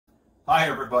Hi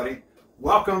everybody,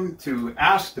 welcome to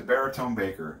Ask the Baritone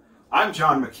Baker. I'm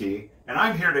John McKee and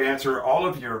I'm here to answer all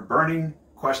of your burning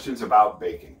questions about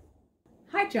baking.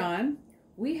 Hi John,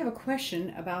 we have a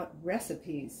question about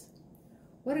recipes.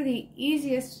 What are the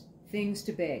easiest things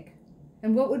to bake?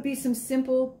 And what would be some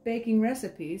simple baking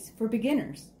recipes for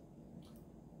beginners?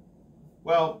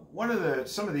 Well,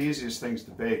 some of the easiest things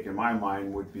to bake in my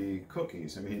mind would be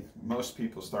cookies. I mean, most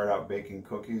people start out baking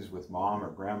cookies with mom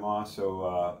or grandma,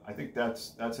 so I think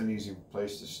that's an easy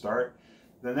place to start.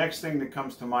 The next thing that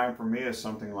comes to mind for me is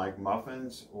something like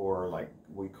muffins, or like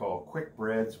we call quick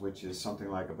breads, which is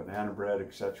something like a banana bread,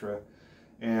 etc.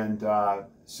 And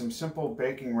some simple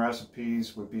baking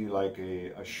recipes would be like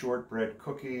a shortbread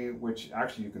cookie, which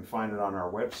actually you can find it on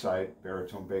our website,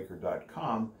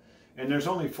 baritonebaker.com. And there's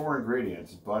only 4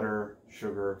 ingredients: butter,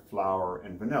 sugar, flour,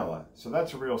 and vanilla. So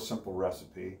that's a real simple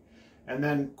recipe. And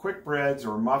then quick breads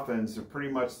or muffins are pretty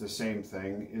much the same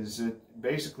thing. Is it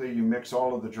basically you mix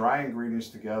all of the dry ingredients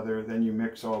together, then you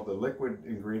mix all the liquid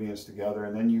ingredients together,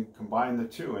 and then you combine the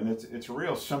two. And it's a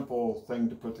real simple thing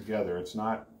to put together. It's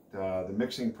not, the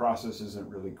mixing process isn't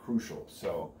really crucial.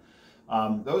 So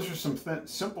those are some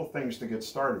simple things to get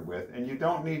started with, and you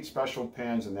don't need special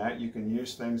pans in that. You can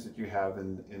use things that you have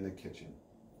in the kitchen.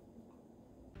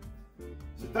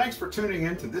 So thanks for tuning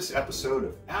in to this episode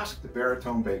of Ask the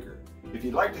Baritone Baker. If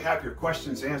you'd like to have your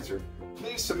questions answered,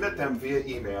 please submit them via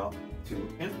email to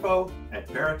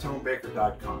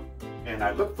info@baritonebaker.com. And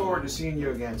I look forward to seeing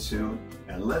you again soon,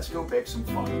 and let's go bake some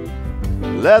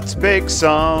fun. Let's bake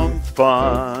some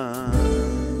fun.